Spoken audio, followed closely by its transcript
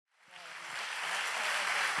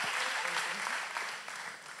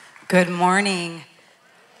Good morning.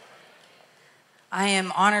 I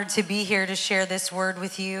am honored to be here to share this word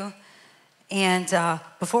with you. And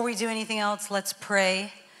before we do anything else, let's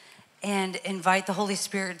pray and invite the Holy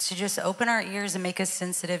Spirit to just open our ears and make us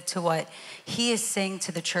sensitive to what He is saying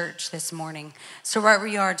to the church this morning. So right where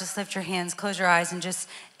you are, just lift your hands, close your eyes, and just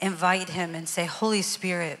invite Him and say, Holy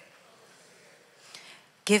Spirit,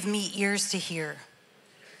 give me ears to hear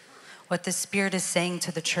what the Spirit is saying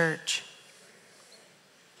to the church.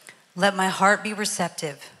 Let my heart be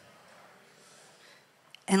receptive,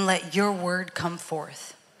 and let your word come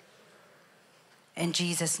forth. In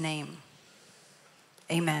Jesus' name,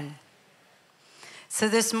 amen. So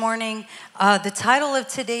this morning, the title of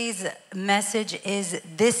today's message is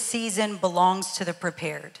This Season Belongs to the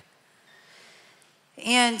Prepared.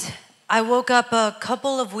 And I woke up a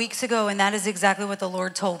couple of weeks ago, and that is exactly what the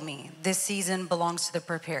Lord told me. This season belongs to the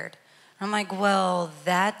prepared. I'm like, well,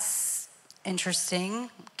 that's interesting.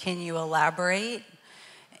 Can you elaborate?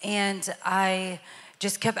 And I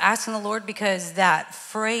just kept asking the Lord because that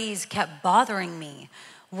phrase kept bothering me.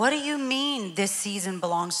 What do you mean this season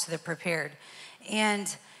belongs to the prepared?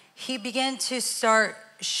 And He began to start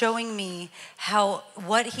showing me how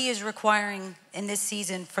what He is requiring in this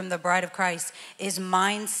season from the bride of Christ is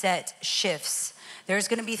mindset shifts. There's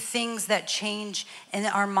going to be things that change in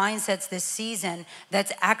our mindsets this season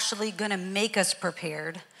that's actually going to make us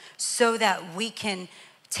prepared so that we can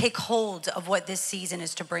take hold of what this season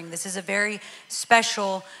is to bring. This is a very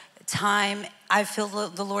special time. I feel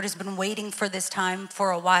the Lord has been waiting for this time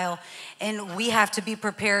for a while, and we have to be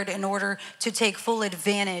prepared in order to take full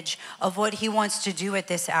advantage of what He wants to do at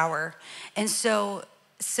this hour. And so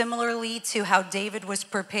similarly to how David was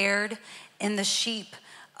prepared in the sheep,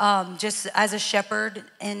 just as a shepherd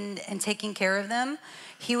and taking care of them,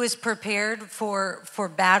 he was prepared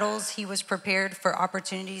for battles. He was prepared for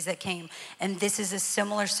opportunities that came. And this is a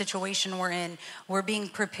similar situation we're in. We're being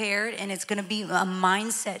prepared, and it's going to be a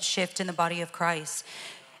mindset shift in the body of Christ.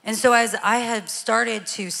 And so as I have started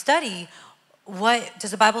to study, what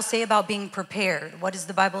does the Bible say about being prepared? What does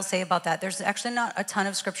the Bible say about that? There's actually not a ton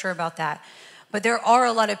of scripture about that. But there are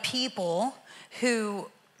a lot of people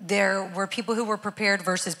there were people who were prepared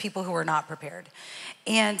versus people who were not prepared.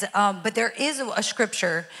 And but there is a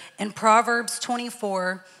scripture in Proverbs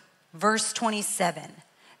 24, verse 27,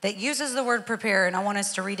 that uses the word prepare, and I want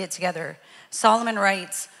us to read it together. Solomon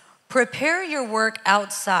writes, "Prepare your work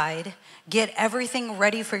outside, get everything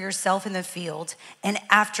ready for yourself in the field, and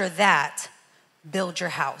after that, build your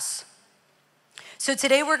house." So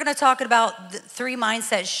today we're going to talk about the 3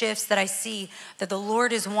 mindset shifts that I see that the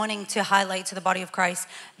Lord is wanting to highlight to the body of Christ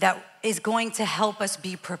that is going to help us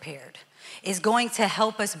be prepared, is going to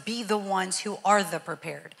help us be the ones who are the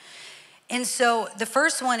prepared. And so the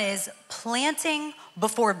first one is planting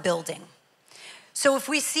before building. So if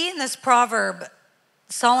we see in this proverb,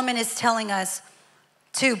 Solomon is telling us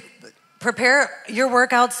to prepare your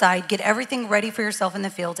work outside, get everything ready for yourself in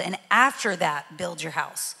the field, and after that, build your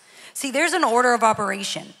house. See, there's an order of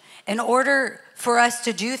operation. In order for us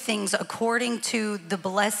to do things according to the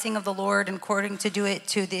blessing of the Lord and according to do it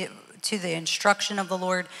to the instruction of the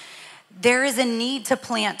Lord, there is a need to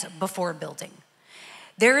plant before building.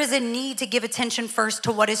 There is a need to give attention first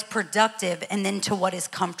to what is productive and then to what is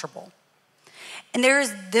comfortable. And there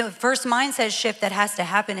is the first mindset shift that has to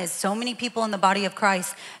happen is so many people in the body of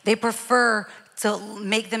Christ, they prefer to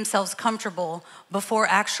make themselves comfortable before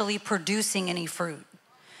actually producing any fruit.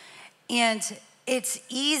 And it's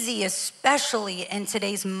easy, especially in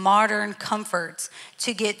today's modern comforts,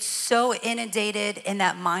 to get so inundated in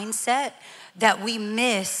that mindset that we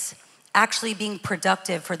miss actually being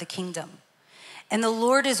productive for the kingdom. And the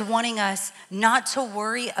Lord is wanting us not to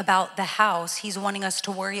worry about the house. He's wanting us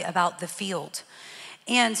to worry about the field.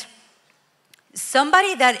 And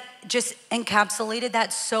somebody that just encapsulated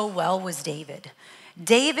that so well was David.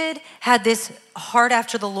 David had this heart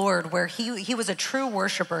after the Lord where he was a true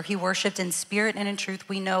worshiper. He worshiped in spirit and in truth.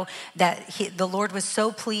 We know that the Lord was so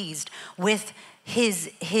pleased with his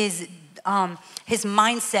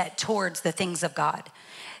mindset towards the things of God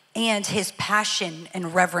and his passion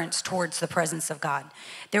and reverence towards the presence of God.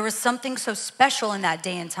 There was something so special in that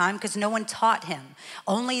day and time because no one taught him.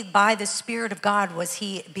 Only by the Spirit of God was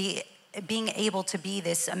he being able to be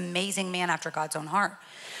this amazing man after God's own heart.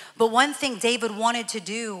 But one thing David wanted to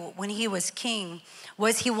do when he was king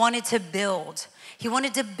was he wanted to build. He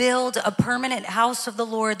wanted to build a permanent house of the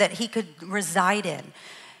Lord that he could reside in.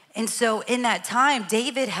 And so in that time,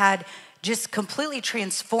 David had just completely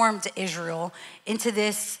transformed Israel into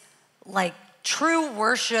this like true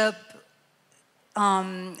worship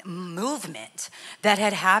movement that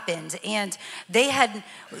had happened. And they had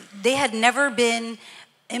never been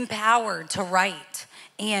empowered to write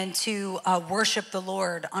and to worship the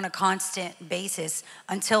Lord on a constant basis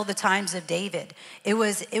until the times of David. It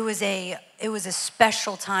was a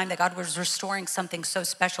special time that God was restoring something so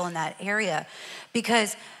special in that area,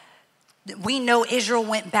 because we know Israel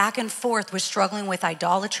went back and forth with struggling with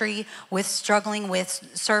idolatry, with struggling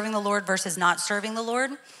with serving the Lord versus not serving the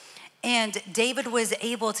Lord. And David was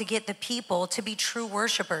able to get the people to be true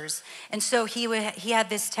worshipers. And so he had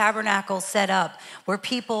this tabernacle set up where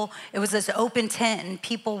it was this open tent and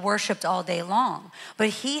people worshiped all day long. But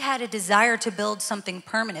he had a desire to build something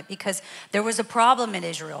permanent because there was a problem in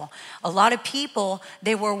Israel. A lot of people,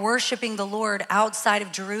 they were worshiping the Lord outside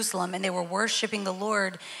of Jerusalem, and they were worshiping the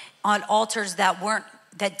Lord on altars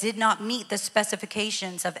that did not meet the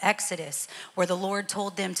specifications of Exodus, where the Lord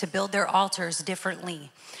told them to build their altars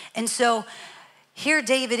differently. And so here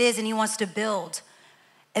David is, and he wants to build.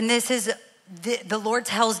 And this is, the Lord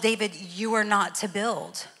tells David, you are not to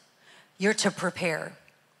build, you're to prepare.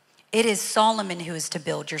 It is Solomon who is to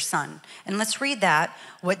build, your son. And let's read that,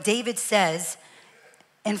 what David says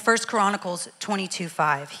in 1 Chronicles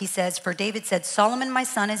 22:5. He says, for David said, Solomon my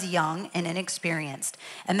son is young and inexperienced,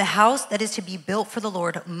 and the house that is to be built for the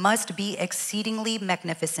Lord must be exceedingly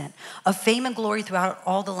magnificent, of fame and glory throughout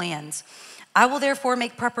all the lands. I will therefore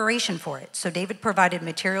make preparation for it. So David provided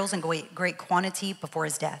materials in great quantity before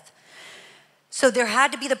his death. So there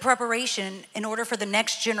had to be the preparation in order for the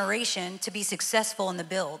next generation to be successful in the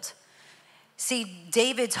build. See,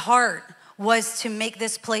 David's heart was to make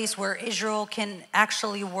this place where Israel can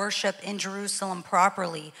actually worship in Jerusalem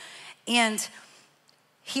properly. And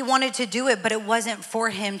he wanted to do it, but it wasn't for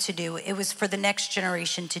him to do. It was for the next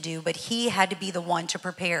generation to do, but he had to be the one to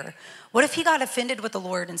prepare. What if he got offended with the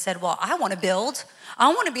Lord and said, well, I want to build. I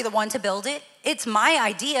want to be the one to build it. It's my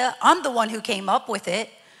idea. I'm the one who came up with it.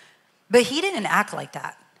 But he didn't act like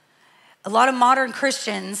that. A lot of modern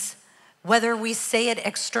Christians, whether we say it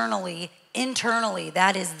externally, internally,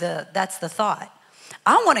 that's the thought.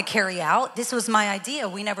 I want to carry out. This was my idea.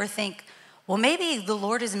 We never think, well, maybe the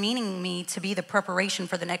Lord is meaning me to be the preparation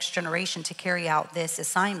for the next generation to carry out this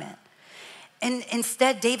assignment. And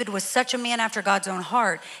instead, David was such a man after God's own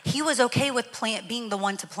heart. He was okay with being the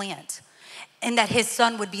one to plant, and that his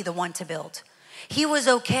son would be the one to build. He was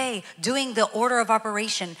okay doing the order of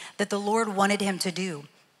operation that the Lord wanted him to do.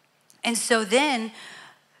 And so then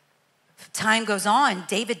time goes on,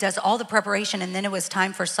 David does all the preparation, and then it was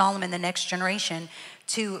time for Solomon, the next generation,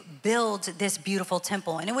 to build this beautiful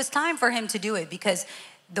temple. And it was time for him to do it because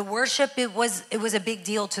the worship, it was a big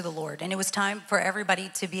deal to the Lord. And it was time for everybody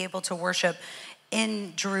to be able to worship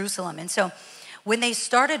in Jerusalem. And so when they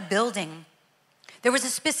started building, there was a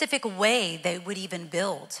specific way they would even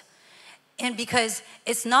build. And because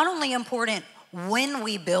it's not only important when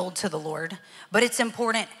we build to the Lord, but it's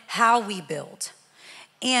important how we build.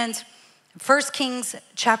 And 1 Kings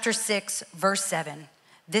chapter 6, verse 7,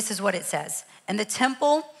 this is what it says. And the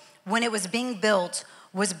temple, when it was being built,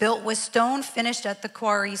 was built with stone finished at the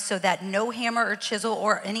quarry, so that no hammer or chisel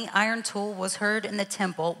or any iron tool was heard in the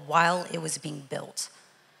temple while it was being built.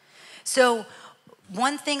 So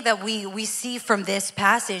one thing that we see from this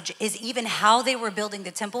passage is even how they were building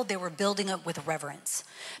the temple, they were building it with reverence.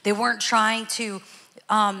 They weren't trying to,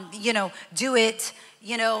 do it,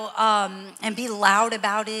 and be loud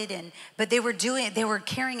about it. But they were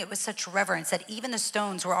carrying it with such reverence that even the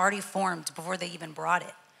stones were already formed before they even brought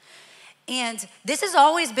it. And this has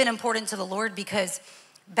always been important to the Lord because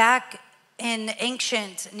back in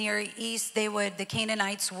ancient Near East, the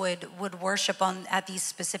Canaanites would worship at these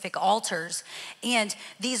specific altars. And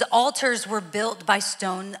these altars were built by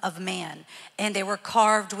stone of man, and they were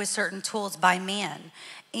carved with certain tools by man.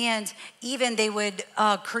 And even they would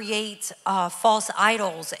create false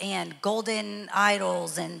idols and golden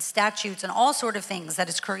idols and statues and all sort of things that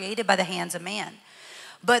is created by the hands of man.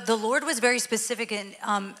 But the Lord was very specific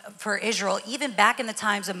for Israel, even back in the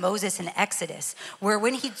times of Moses and Exodus, where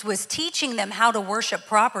when he was teaching them how to worship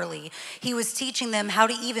properly, he was teaching them how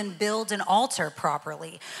to even build an altar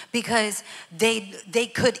properly, because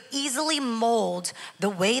they could easily mold the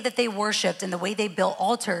way that they worshiped and the way they built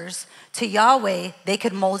altars to Yahweh. They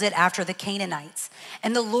could mold it after the Canaanites.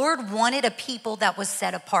 And the Lord wanted a people that was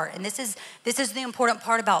set apart. And this is the important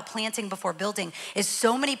part about planting before building, is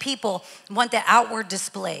so many people want the outward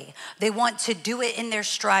display. They want to do it in their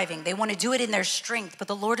striving. They want to do it in their strength. But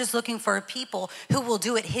the Lord is looking for a people who will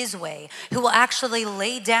do it his way, who will actually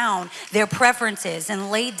lay down their preferences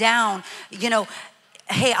and lay down,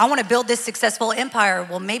 hey, I want to build this successful empire.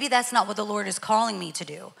 Well, maybe that's not what the Lord is calling me to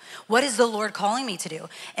do. What is the Lord calling me to do?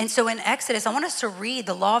 And so in Exodus, I want us to read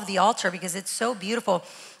the law of the altar because it's so beautiful.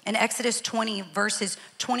 In Exodus 20, verses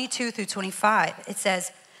 22 through 25, it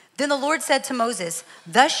says, Then the Lord said to Moses,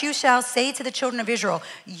 thus you shall say to the children of Israel,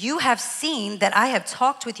 you have seen that I have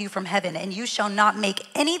talked with you from heaven, and you shall not make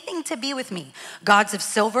anything to be with me. Gods of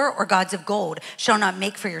silver or gods of gold shall not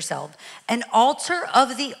make for yourself. An altar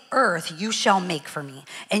of the earth you shall make for me,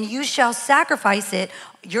 and you shall sacrifice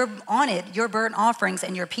your burnt offerings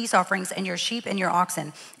and your peace offerings and your sheep and your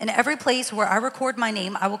oxen. In every place where I record my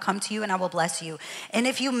name, I will come to you and I will bless you. And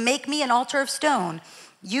if you make me an altar of stone,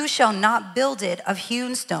 you shall not build it of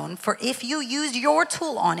hewn stone, for if you use your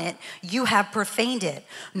tool on it, you have profaned it.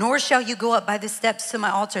 Nor shall you go up by the steps to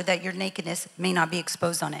my altar, that your nakedness may not be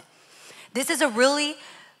exposed on it. This is a really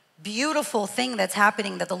beautiful thing that's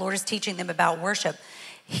happening, that the Lord is teaching them about worship.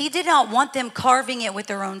 He did not want them carving it with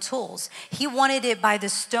their own tools. He wanted it by the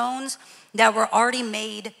stones that were already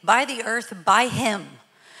made by the earth by him.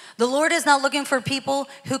 The Lord is not looking for people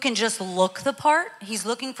who can just look the part. He's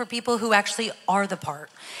looking for people who actually are the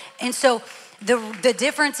part. And so the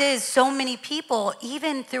difference is, so many people,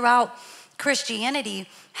 even throughout Christianity,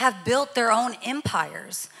 have built their own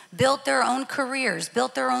empires, built their own careers,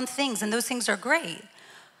 built their own things, and those things are great.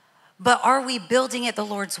 But are we building it the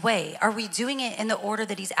Lord's way? Are we doing it in the order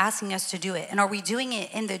that he's asking us to do it? And are we doing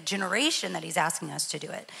it in the generation that he's asking us to do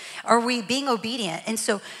it? Are we being obedient? And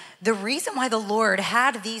so the reason why the Lord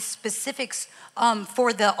had these specifics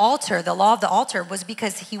for the altar, the law of the altar, was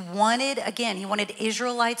because he wanted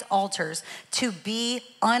Israelites' altars to be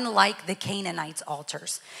unlike the Canaanites'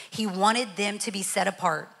 altars. He wanted them to be set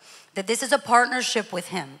apart, that this is a partnership with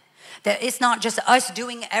him. That it's not just us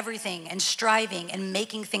doing everything and striving and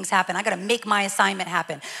making things happen. I got to make my assignment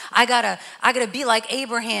happen. I got to be like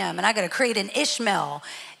Abraham, and I got to create an Ishmael.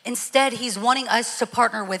 Instead, he's wanting us to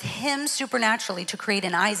partner with him supernaturally to create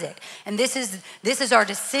an Isaac. And this is our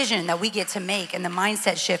decision that we get to make, and the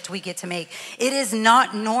mindset shift we get to make. It is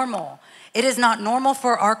not normal. It is not normal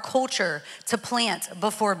for our culture to plant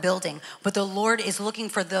before building, but the Lord is looking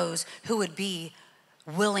for those who would be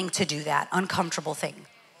willing to do that uncomfortable thing.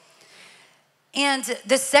 And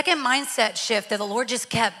the second mindset shift that the Lord just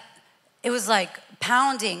kept, it was like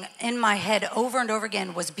pounding in my head over and over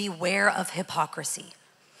again, was beware of hypocrisy.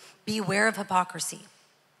 Beware of hypocrisy.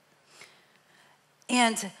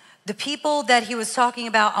 And the people that he was talking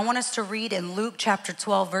about, I want us to read in Luke chapter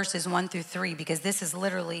 12, verses 1-3, because this is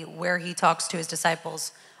literally where he talks to his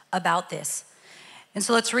disciples about this. And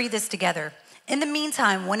so let's read this together. In the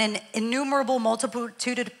meantime, when an innumerable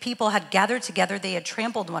multitude of people had gathered together, they had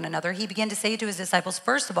trampled one another, he began to say to his disciples,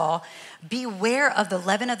 first of all, beware of the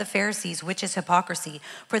leaven of the Pharisees, which is hypocrisy.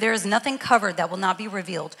 For there is nothing covered that will not be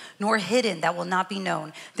revealed, nor hidden that will not be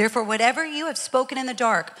known. Therefore, whatever you have spoken in the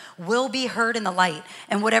dark will be heard in the light,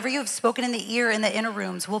 and whatever you have spoken in the ear in the inner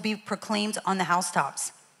rooms will be proclaimed on the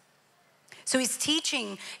housetops. So he's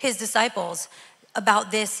teaching his disciples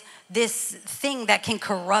about this thing that can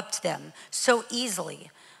corrupt them so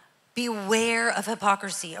easily. Beware of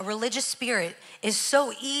hypocrisy. A religious spirit is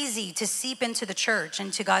so easy to seep into the church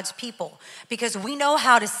and to God's people, because we know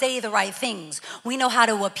how to say the right things. We know how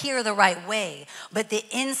to appear the right way, but the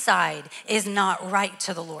inside is not right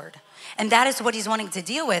to the Lord. And that is what he's wanting to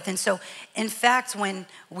deal with. And so, in fact, when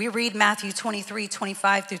we read Matthew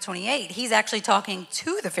 23:25-28, he's actually talking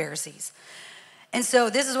to the Pharisees. And so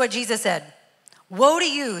this is what Jesus said. Woe to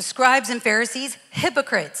you, scribes and Pharisees,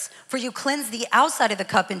 hypocrites, for you cleanse the outside of the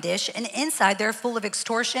cup and dish, and inside they're full of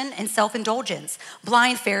extortion and self-indulgence.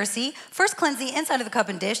 Blind Pharisee, first cleanse the inside of the cup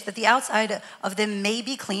and dish, that the outside of them may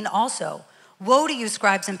be clean also. Woe to you,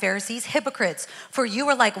 scribes and Pharisees, hypocrites, for you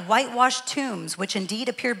are like whitewashed tombs, which indeed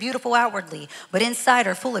appear beautiful outwardly, but inside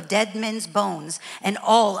are full of dead men's bones and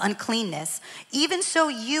all uncleanness. Even so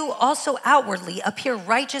you also outwardly appear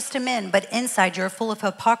righteous to men, but inside you're full of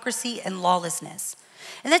hypocrisy and lawlessness.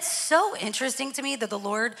 And that's so interesting to me that the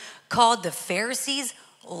Lord called the Pharisees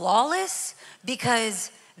lawless,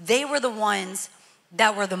 because they were the ones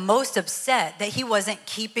that were the most upset that he wasn't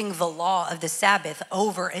keeping the law of the Sabbath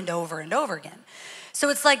over and over and over again. So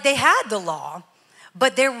it's like they had the law,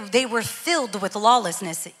 but they were filled with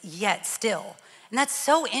lawlessness yet still. And that's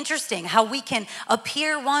so interesting how we can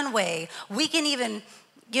appear one way. We can even,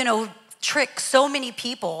 trick so many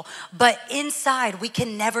people, but inside we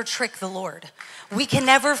can never trick the Lord. We can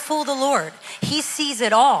never fool the Lord. He sees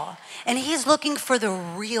it all, and he's looking for the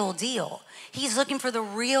real deal. He's looking for the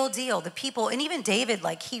real deal, the people. And even David,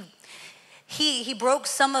 like he broke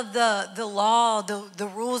some of the law, the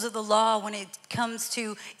rules of the law when it comes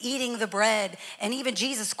to eating the bread. And even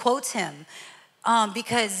Jesus quotes him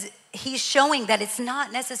because he's showing that it's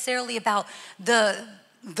not necessarily about the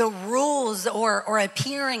rules or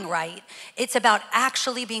appearing right. It's about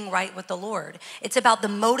actually being right with the Lord. It's about the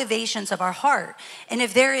motivations of our heart. And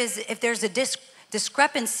if there's a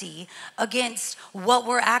discrepancy against what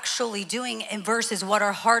we're actually doing and versus what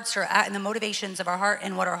our hearts are at and the motivations of our heart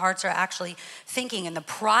and what our hearts are actually thinking, and the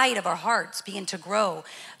pride of our hearts begin to grow,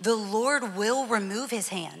 the Lord will remove his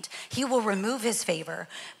hand. He will remove his favor.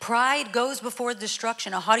 Pride goes before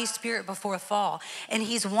destruction, a haughty spirit before a fall. And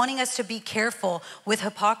he's wanting us to be careful with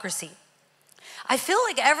hypocrisy. I feel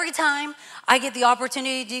like every time I get the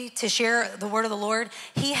opportunity to share the word of the Lord,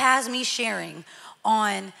 he has me sharing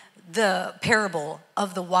on the parable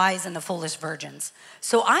of the wise and the foolish virgins.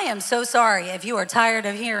 So I am so sorry if you are tired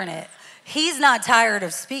of hearing it. He's not tired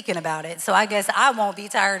of speaking about it, so I guess I won't be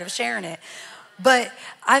tired of sharing it. But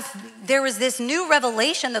there was this new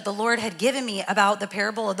revelation that the Lord had given me about the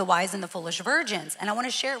parable of the wise and the foolish virgins. And I want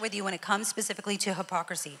to share it with you when it comes specifically to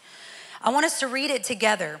hypocrisy. I want us to read it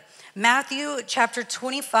together. Matthew chapter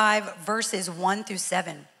 25, verses 1 through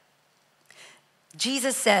 7.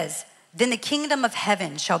 Jesus says, "Then the kingdom of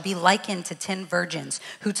heaven shall be likened to 10 virgins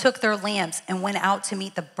who took their lamps and went out to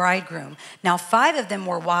meet the bridegroom. Now 5 of them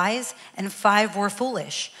were wise and 5 were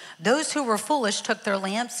foolish. Those who were foolish took their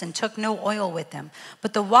lamps and took no oil with them.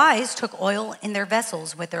 But the wise took oil in their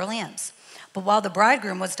vessels with their lamps. But while the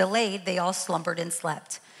bridegroom was delayed, they all slumbered and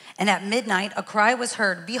slept. And at midnight a cry was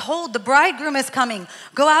heard, 'Behold, the bridegroom is coming.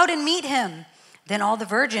 Go out and meet him.' Then all the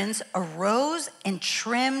virgins arose and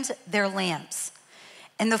trimmed their lamps.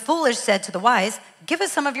 And the foolish said to the wise, 'Give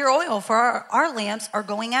us some of your oil, for our lamps are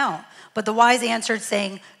going out.' But the wise answered,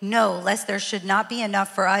 saying, 'No, lest there should not be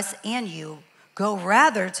enough for us and you. Go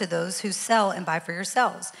rather to those who sell and buy for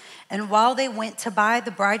yourselves.' And while they went to buy,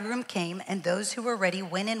 the bridegroom came, and those who were ready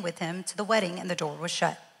went in with him to the wedding, and the door was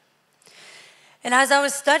shut." And as I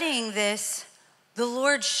was studying this, the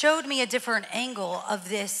Lord showed me a different angle of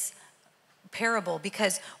this parable,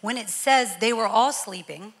 because when it says they were all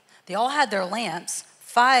sleeping, they all had their lamps,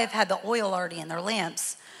 5 had the oil already in their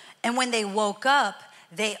lamps, and when they woke up,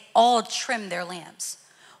 they all trimmed their lamps.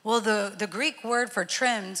 Well, the Greek word for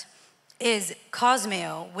trimmed is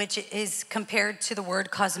kosmeo, which is compared to the word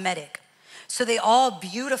cosmetic. So they all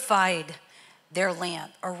beautified their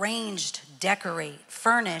lamp, arranged, decorate,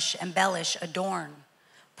 furnish, embellish, adorn,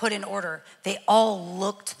 put in order. They all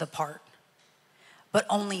looked the part, but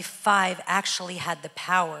only 5 actually had the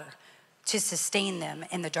power to sustain them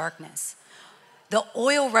in the darkness. The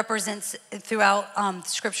oil represents, throughout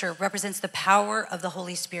scripture, represents the power of the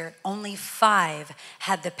Holy Spirit. Only 5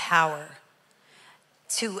 had the power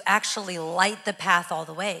to actually light the path all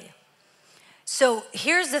the way. So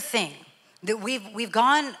here's the thing. That we've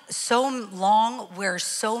gone so long where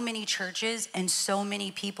so many churches and so many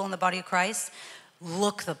people in the body of Christ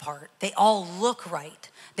look the part. They all look right.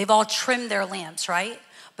 They've all trimmed their lamps, right?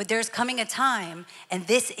 But there's coming a time, and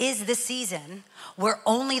this is the season, where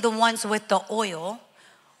only the ones with the oil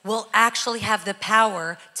will actually have the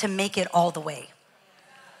power to make it all the way.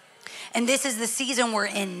 And this is the season we're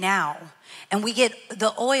in now. And we get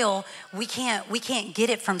the oil, we can't get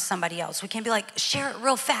it from somebody else. We can't be like, share it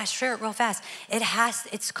real fast.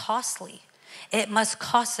 It's costly. It must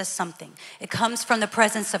cost us something. It comes from the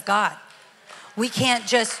presence of God. We can't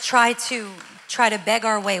just try to beg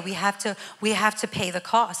our way. We have to pay the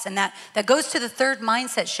cost. And that goes to the third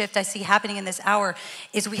mindset shift I see happening in this hour,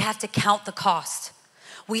 is we have to count the cost.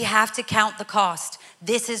 We have to count the cost.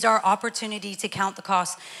 This is our opportunity to count the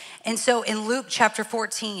cost. And so in Luke chapter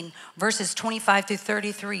 14, verses 25 through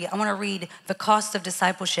 33, I want to read the cost of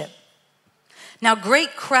discipleship. "Now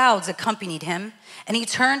great crowds accompanied him, and he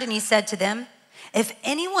turned and he said to them, 'If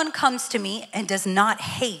anyone comes to me and does not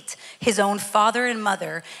hate his own father and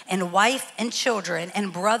mother and wife and children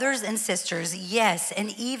and brothers and sisters, yes,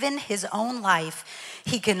 and even his own life,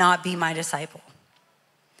 he cannot be my disciple.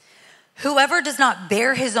 Whoever does not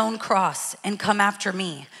bear his own cross and come after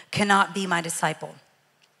me cannot be my disciple.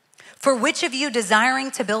 For which of you,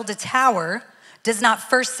 desiring to build a tower, does not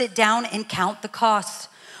first sit down and count the cost,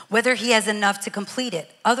 whether he has enough to complete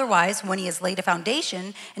it? Otherwise, when he has laid a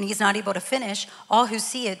foundation and he is not able to finish, all who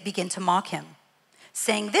see it begin to mock him,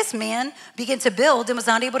 saying, "This man began to build and was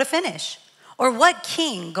not able to finish." Or what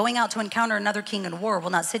king, going out to encounter another king in war,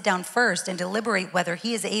 will not sit down first and deliberate whether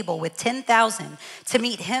he is able with 10,000 to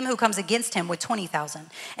meet him who comes against him with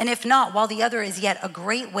 20,000? And if not, while the other is yet a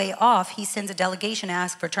great way off, he sends a delegation to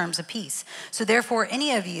ask for terms of peace. So therefore,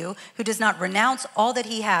 any of you who does not renounce all that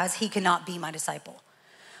he has, he cannot be my disciple."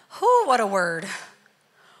 Whew, what a word.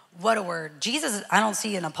 What a word. Jesus, I don't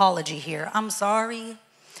see an apology here. I'm sorry.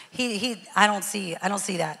 I don't see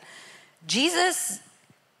that. Jesus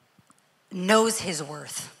knows his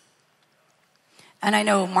worth. And I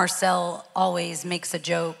know Marcel always makes a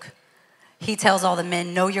joke. He tells all the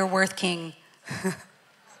men, "Know your worth, king."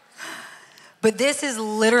 But this is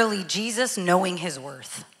literally Jesus knowing his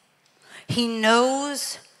worth. He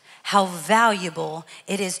knows how valuable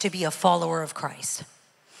it is to be a follower of Christ.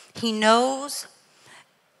 He knows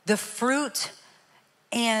the fruit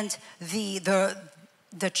and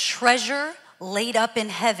the treasure laid up in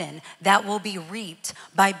heaven that will be reaped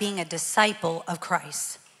by being a disciple of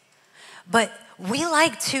Christ. But we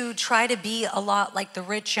like to try to be a lot like the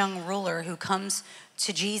rich young ruler who comes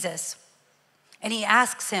to Jesus and he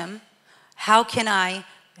asks him, how can I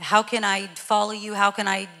follow you? How can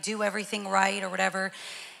I do everything right or whatever?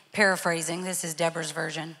 Paraphrasing, this is Deborah's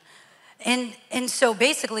version. And so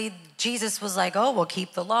basically Jesus was like, oh, well,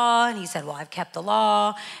 keep the law. And he said, well, I've kept the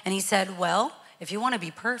law. And he said, well, if you want to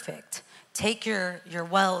be perfect, take your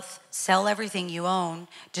wealth, sell everything you own,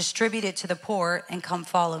 distribute it to the poor, and come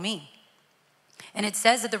follow me. And it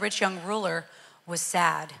says that the rich young ruler was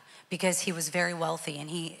sad because he was very wealthy and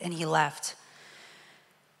he left.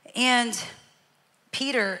 And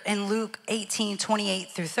Peter in Luke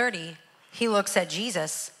 18:28-30, he looks at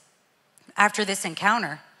Jesus after this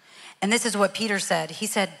encounter. And this is what Peter said. He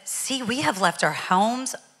said, see, we have left our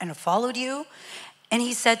homes and have followed you. And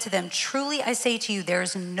he said to them, truly I say to you, there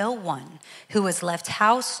is no one who has left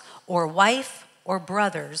house or wife or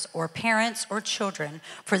brothers or parents or children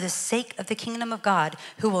for the sake of the kingdom of God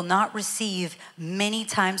who will not receive many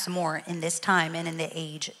times more in this time and in the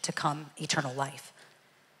age to come eternal life.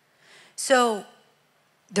 So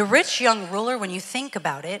the rich young ruler, when you think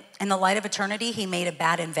about it, in the light of eternity, he made a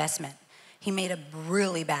bad investment. He made a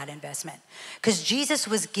really bad investment because Jesus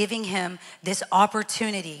was giving him this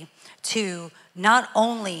opportunity to not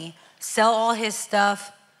only sell all his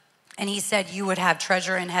stuff, and he said you would have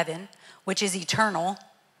treasure in heaven, which is eternal,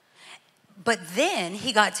 but then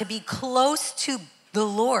he got to be close to the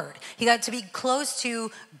Lord. He got to be close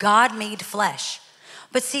to God made flesh.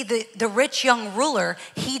 But see, the rich young ruler,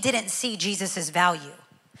 he didn't see Jesus's value.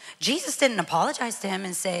 Jesus didn't apologize to him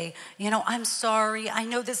and say, I'm sorry. I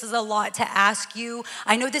know this is a lot to ask you.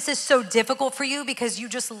 I know this is so difficult for you because you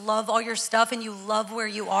just love all your stuff and you love where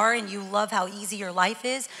you are and you love how easy your life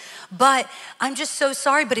is. But I'm just so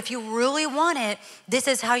sorry. But if you really want it, this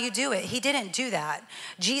is how you do it. He didn't do that.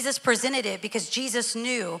 Jesus presented it because Jesus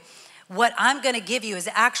knew what I'm going to give you is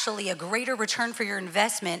actually a greater return for your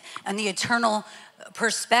investment and the eternal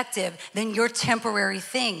perspective than your temporary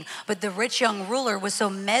thing. But the rich young ruler was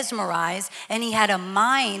so mesmerized, and he had a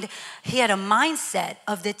mindset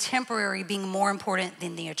of the temporary being more important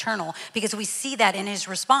than the eternal, because we see that in his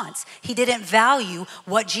response. He didn't value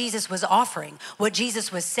what Jesus was offering, what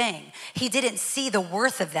Jesus was saying. He didn't see the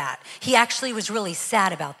worth of that. He actually was really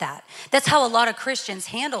sad about that. That's how a lot of Christians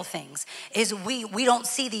handle things, is we don't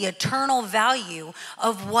see the eternal value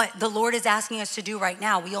of what the Lord is asking us to do right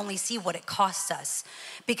now. We only see what it costs us,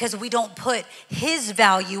 because we don't put his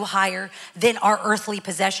value higher than our earthly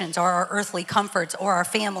possessions or our earthly comforts or our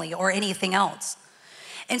family or anything else.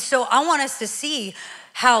 And so I want us to see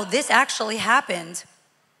how this actually happened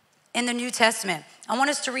in the New Testament. I want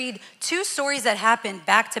us to read two stories that happened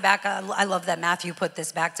back to back. I love that Matthew put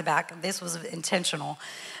this back to back. This was intentional.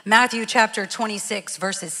 Matthew chapter 26,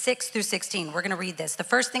 verses 6-16. We're going to read this. The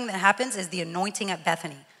first thing that happens is the anointing at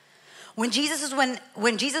Bethany. When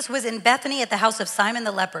Jesus was in Bethany at the house of Simon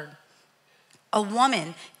the leper, a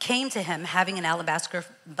woman came to him having an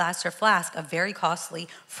alabaster flask of very costly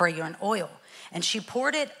fragrant oil. And she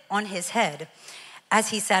poured it on his head as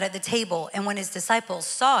he sat at the table. And when his disciples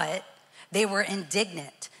saw it, they were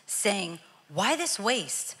indignant, saying, why this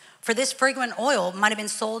waste? For this fragrant oil might have been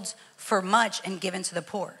sold for much and given to the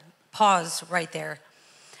poor. Pause right there.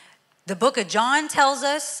 The book of John tells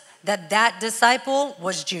us that disciple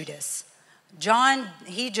was Judas. John,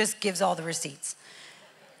 he just gives all the receipts.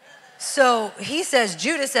 So he says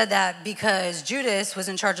Judas said that because Judas was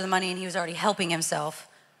in charge of the money and he was already helping himself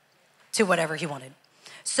to whatever he wanted.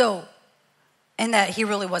 So, and that he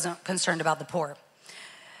really wasn't concerned about the poor.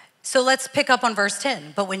 So let's pick up on verse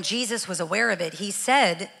 10. But when Jesus was aware of it, he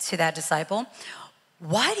said to that disciple,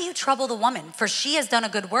 why do you trouble the woman? For she has done a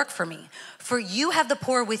good work for me. For you have the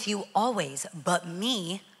poor with you always, but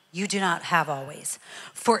me you do not have always.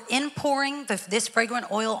 For in pouring this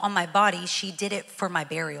fragrant oil on my body, she did it for my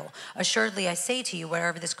burial. Assuredly, I say to you,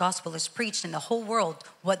 wherever this gospel is preached in the whole world,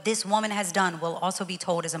 what this woman has done will also be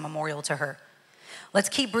told as a memorial to her. Let's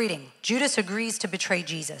keep reading. Judas agrees to betray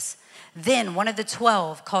Jesus. Then one of the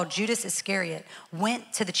 12, called Judas Iscariot,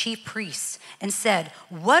 went to the chief priests and said,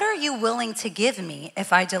 what are you willing to give me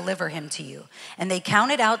if I deliver him to you? And they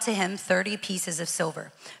counted out to him 30 pieces of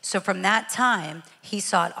silver. So from that time, he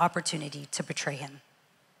sought opportunity to betray him.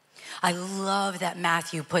 I love that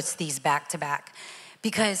Matthew puts these back to back,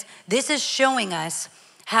 because this is showing us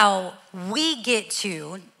how we get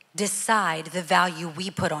to decide the value we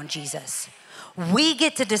put on Jesus. We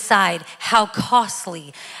get to decide how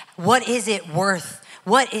costly, what is it worth,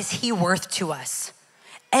 what is he worth to us.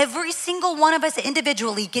 Every single one of us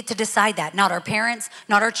individually get to decide that. Not our parents,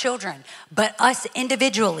 not our children, but us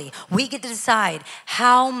individually. We get to decide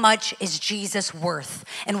how much is Jesus worth.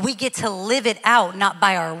 And we get to live it out, not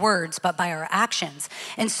by our words, but by our actions.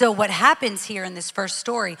 And so what happens here in this first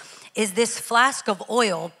story is this flask of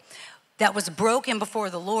oil that was broken before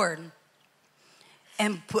the Lord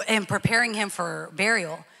and preparing him for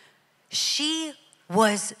burial. She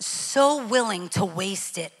was so willing to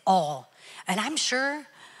waste it all. And I'm sure,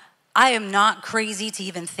 I am not crazy to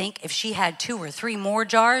even think if she had 2 or 3 more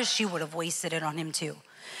jars, she would have wasted it on him too,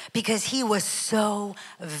 because he was so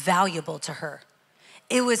valuable to her.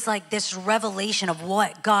 It was like this revelation of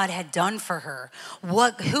what God had done for her,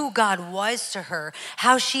 who God was to her,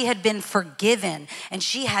 how she had been forgiven, and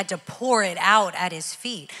she had to pour it out at his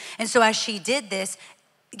feet. And so as she did this,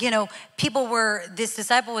 this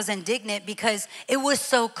disciple was indignant because it was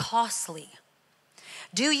so costly.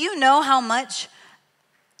 Do you know how much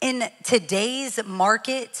in today's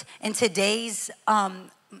market, in today's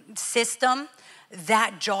system,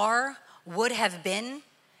 that jar would have been?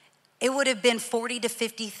 It would have been $40,000 to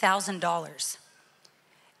 $50,000.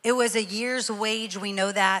 It was a year's wage, we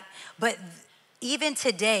know that, but even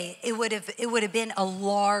today, it would have been a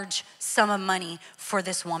large sum of money for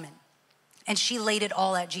this woman. And she laid it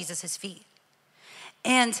all at Jesus' feet.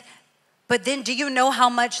 But then do you know how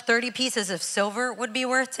much 30 pieces of silver would be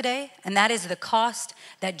worth today? And that is the cost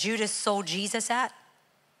that Judas sold Jesus at.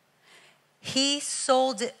 He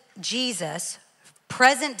sold Jesus,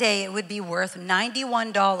 present day it would be worth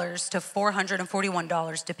 $91 to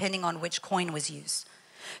 $441, depending on which coin was used.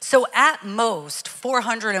 So at most,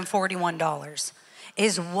 $441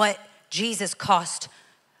 is what Jesus cost,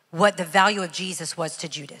 what the value of Jesus was to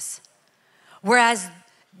Judas. Whereas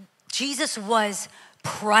Jesus was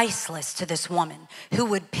priceless to this woman who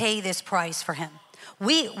would pay this price for him.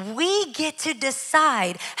 We get to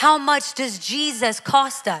decide how much does Jesus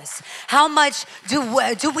cost us? How much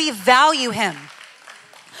do we value him?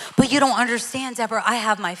 But you don't understand, Deborah, I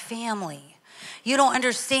have my family. You don't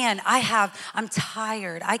understand, I'm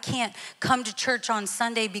tired. I can't come to church on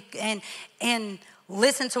Sunday and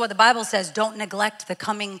listen to what the Bible says. Don't neglect the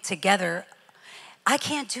coming together. I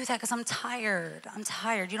can't do that because I'm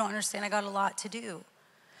tired. You don't understand, I got a lot to do.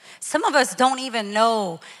 Some of us don't even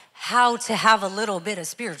know how to have a little bit of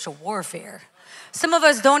spiritual warfare. Some of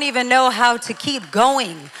us don't even know how to keep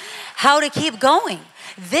going.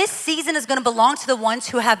 This season is going to belong to the ones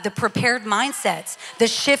who have the prepared mindsets, the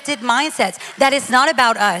shifted mindsets. That it's not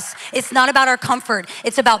about us. It's not about our comfort.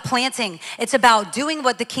 It's about planting. It's about doing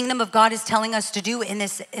what the kingdom of God is telling us to do in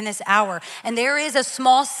this hour. And there is a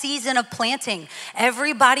small season of planting.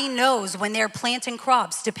 Everybody knows when they're planting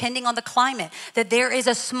crops, depending on the climate, that there is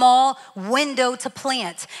a small window to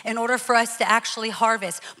plant in order for us to actually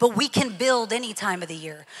harvest. But we can build any time of the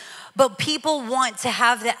year. But people want to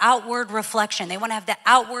have the outward reflection. They want to have the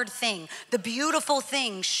outward thing, the beautiful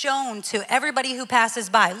thing shown to everybody who passes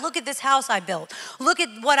by. Look at this house I built. Look at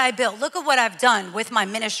what I built. Look at what I've done with my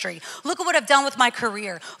ministry. Look at what I've done with my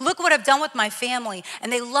career. Look what I've done with my family. And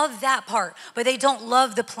they love that part, but they don't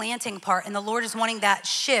love the planting part. And the Lord is wanting that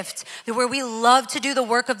shift where we love to do the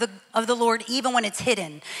work of the Lord, even when it's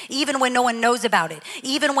hidden, even when no one knows about it,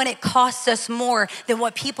 even when it costs us more than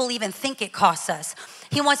what people even think it costs us.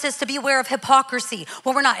 He wants us to be aware of hypocrisy,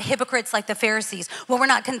 where we're not hypocrites like the Pharisees, where we're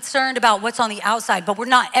not concerned about what's on the outside, but we're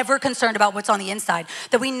not ever concerned about what's on the inside,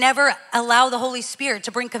 that we never allow the Holy Spirit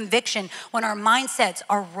to bring conviction when our mindsets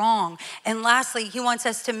are wrong. And lastly, he wants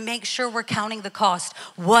us to make sure we're counting the cost.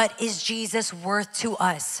 What is Jesus worth to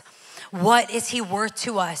us? What is he worth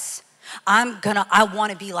to us? I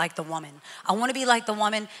want to be like the woman. I want to be like the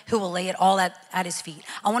woman who will lay it all at his feet.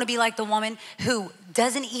 I want to be like the woman who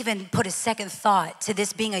doesn't even put a second thought to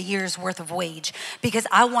this being a year's worth of wage, because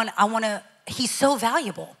he's so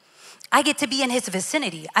valuable. I get to be in his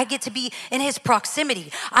vicinity. I get to be in his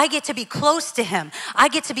proximity. I get to be close to him. I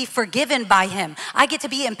get to be forgiven by him. I get to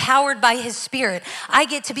be empowered by his spirit. I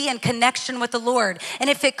get to be in connection with the Lord. And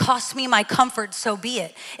if it costs me my comfort, so be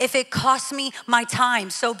it. If it costs me my time,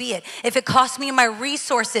 so be it. If it costs me my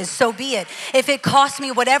resources, so be it. If it costs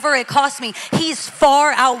me whatever it costs me, he's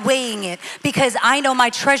far outweighing it, because I know my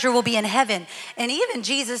treasure will be in heaven. And even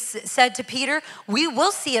Jesus said to Peter, we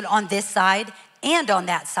will see it on this side and on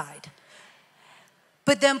that side.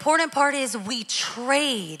 But the important part is we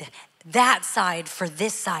trade that side for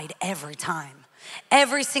this side every time.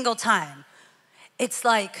 Every single time. It's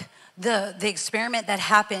like the experiment that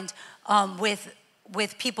happened with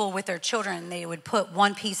with people with their children, they would put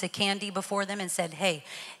one piece of candy before them and said, hey,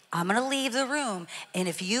 I'm gonna leave the room, and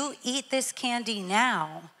if you eat this candy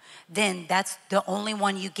now, then that's the only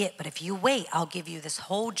one you get. But if you wait, I'll give you this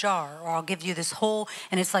whole jar, or I'll give you this whole,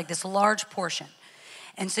 and it's like this large portion.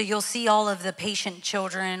 And so you'll see all of the patient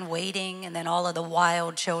children waiting, and then all of the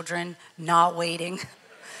wild children not waiting.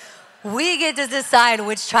 We get to decide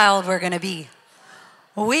which child we're gonna be.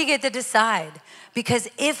 We get to decide. Because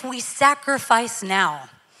if we sacrifice now,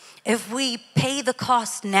 if we pay the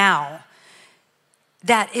cost now,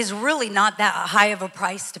 that is really not that high of a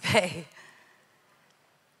price to pay.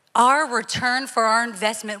 Our return for our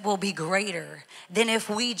investment will be greater than if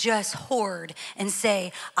we just hoard and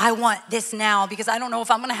say, I want this now because I don't know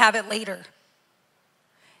if I'm gonna have it later.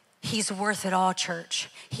 He's worth it all, church.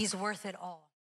 He's worth it all.